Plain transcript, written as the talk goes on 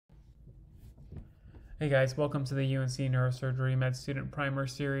Hey guys, welcome to the UNC Neurosurgery Med Student Primer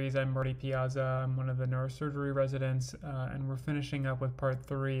Series. I'm Piazza. I'm one of the neurosurgery residents, and we're finishing up with part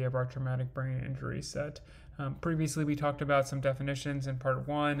 3 of our traumatic brain injury set. Previously, we talked about some definitions in part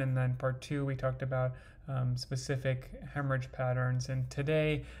 1, and then part 2, we talked about specific hemorrhage patterns. And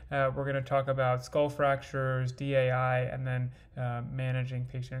today, we're going to talk about skull fractures, DAI, and then managing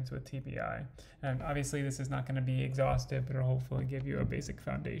patients with TBI. And obviously, this is not going to be exhaustive, but it'll hopefully give you a basic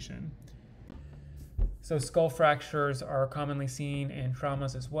foundation. So skull fractures are commonly seen in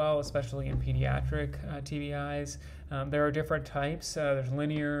traumas as well, especially in pediatric TBIs. There are different types. There's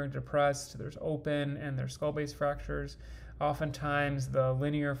linear, depressed, there's open, and there's skull-based fractures. Oftentimes, the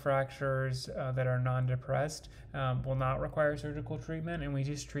linear fractures that are non-depressed will not require surgical treatment, and we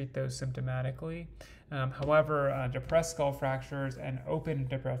just treat those symptomatically. However, depressed skull fractures and open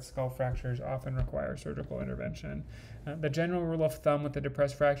depressed skull fractures often require surgical intervention. The general rule of thumb with the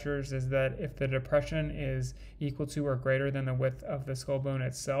depressed fractures is that if the depression is equal to or greater than the width of the skull bone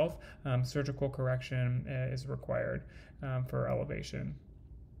itself, surgical correction is required for elevation.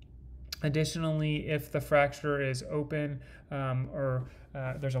 Additionally, if the fracture is open or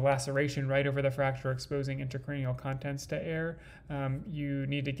there's a laceration right over the fracture exposing intracranial contents to air, you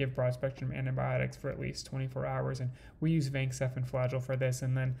need to give broad-spectrum antibiotics for at least 24 hours. And we use Vancomycin and Flagyl for this,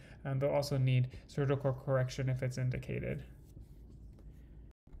 and then they'll also need surgical correction if it's indicated.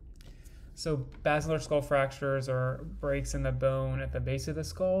 So basilar skull fractures or breaks in the bone at the base of the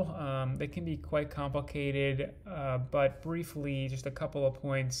skull, they can be quite complicated, but briefly, just a couple of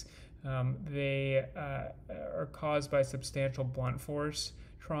points. They are caused by substantial blunt force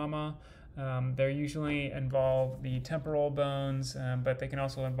trauma. They usually involve the temporal bones, but they can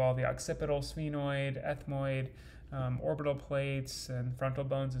also involve the occipital, sphenoid, ethmoid, orbital plates, and frontal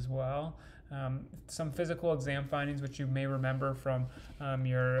bones as well. Some physical exam findings, which you may remember from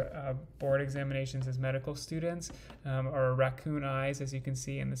your board examinations as medical students, are raccoon eyes, as you can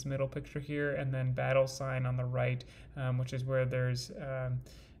see in this middle picture here, and then battle sign on the right, which is where there's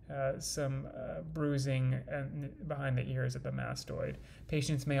some bruising behind the ears at the mastoid.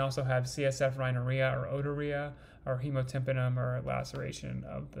 Patients may also have CSF rhinorrhea or otorrhea, or hemotympanum or laceration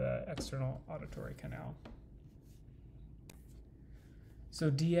of the external auditory canal. So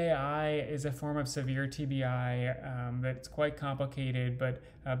DAI is a form of severe TBI that's quite complicated, but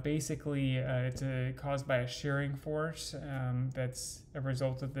basically it's caused by a shearing force that's a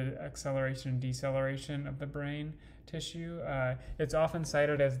result of the acceleration and deceleration of the brain tissue. It's often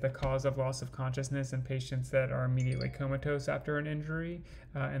cited as the cause of loss of consciousness in patients that are immediately comatose after an injury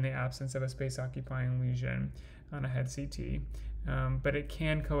in the absence of a space-occupying lesion on a head CT. But it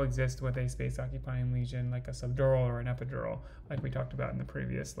can coexist with a space-occupying lesion like a subdural or an epidural, like we talked about in the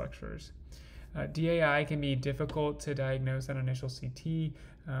previous lectures. DAI can be difficult to diagnose on initial CT,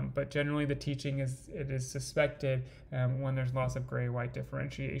 but generally the teaching is it is suspected when there's loss of gray-white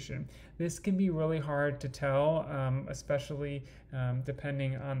differentiation. This can be really hard to tell, especially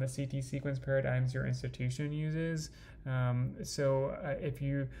depending on the CT sequence paradigms your institution uses. So if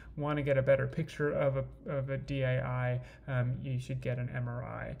you want to get a better picture of a DAI, you should get an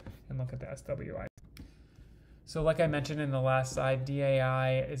MRI and look at the SWI. So like I mentioned in the last slide,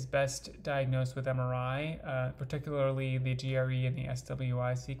 DAI is best diagnosed with MRI, particularly the GRE and the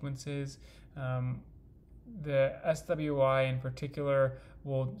SWI sequences. The SWI in particular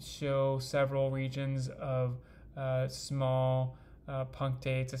will show several regions of small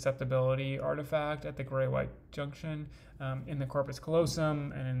punctate susceptibility artifact at the gray-white junction in the corpus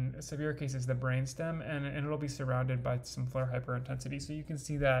callosum, and in severe cases the brainstem, and it'll be surrounded by some FLAIR hyperintensity. So you can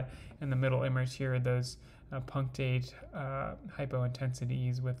see that in the middle image here, those punctate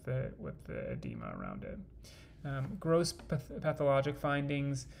hypointensities with the edema around it. Gross pathologic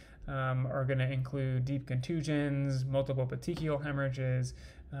findings are going to include deep contusions, multiple petechial hemorrhages,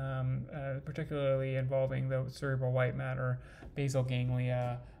 particularly involving the cerebral white matter, basal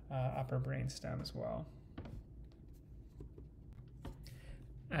ganglia, upper brainstem as well.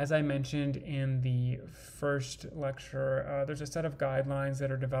 As I mentioned in the first lecture, there's a set of guidelines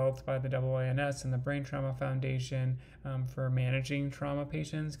that are developed by the AANS and the Brain Trauma Foundation for managing trauma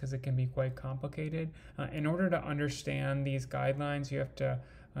patients, because it can be quite complicated. In order to understand these guidelines, you have to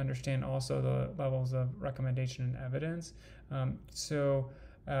understand also the levels of recommendation and evidence.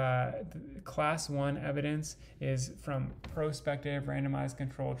 Class 1 evidence is from prospective randomized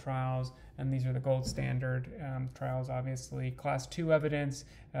controlled trials, and these are the gold standard trials, obviously. Class 2 evidence,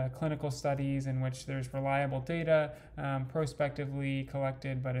 clinical studies in which there's reliable data prospectively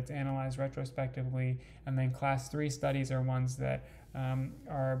collected, but it's analyzed retrospectively. And then Class 3 studies are ones that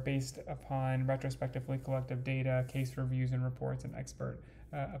are based upon retrospectively collected data, case reviews and reports, and expert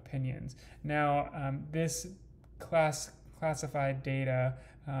opinions. Now, this classified data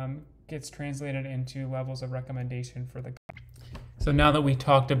gets translated into levels of recommendation for the. So now that we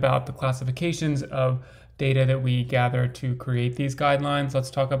talked about the classifications of data that we gather to create these guidelines,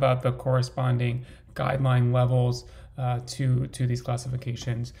 let's talk about the corresponding guideline levels to these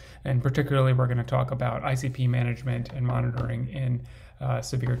classifications. And particularly, we're going to talk about ICP management and monitoring in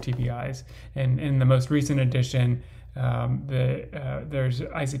severe TBIs. And in the most recent edition, there's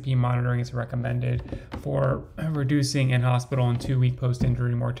ICP monitoring is recommended for reducing in-hospital and 2-week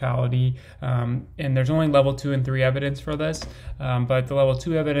post-injury mortality. And there's only level 2 and 3 evidence for this, but the level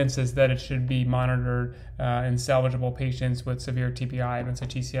 2 evidence is that it should be monitored in salvageable patients with severe TBI and a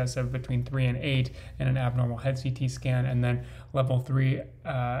TCS of between 3 and 8 and an abnormal head CT scan. And then level 3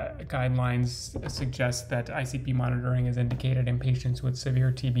 guidelines suggest that ICP monitoring is indicated in patients with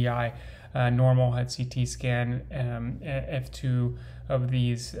severe TBI, normal head CT scan, if 2 of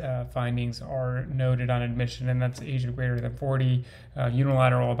these findings are noted on admission, and that's age greater than 40,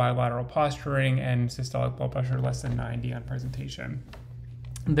 unilateral or bilateral posturing, and systolic blood pressure less than 90 on presentation.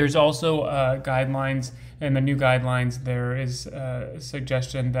 There's also guidelines. In the new guidelines, there is a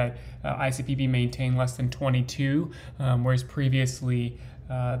suggestion that ICP be maintained less than 22, whereas previously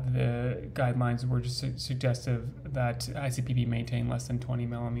the guidelines were just suggestive that ICP be maintained less than 20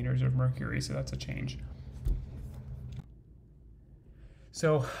 millimeters of mercury, so that's a change.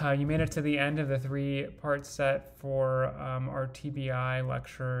 So you made it to the end of the 3-part set for our TBI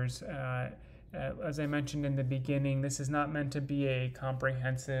lectures. As I mentioned in the beginning, this is not meant to be a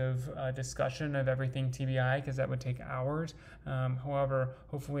comprehensive discussion of everything TBI, because that would take hours. However,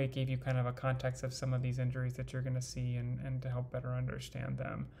 hopefully it gave you kind of a context of some of these injuries that you're going to see and to help better understand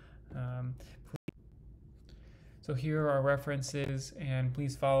them. So here are our references, and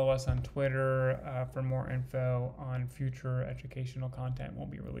please follow us on Twitter for more info on future educational content we'll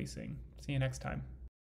be releasing. See you next time.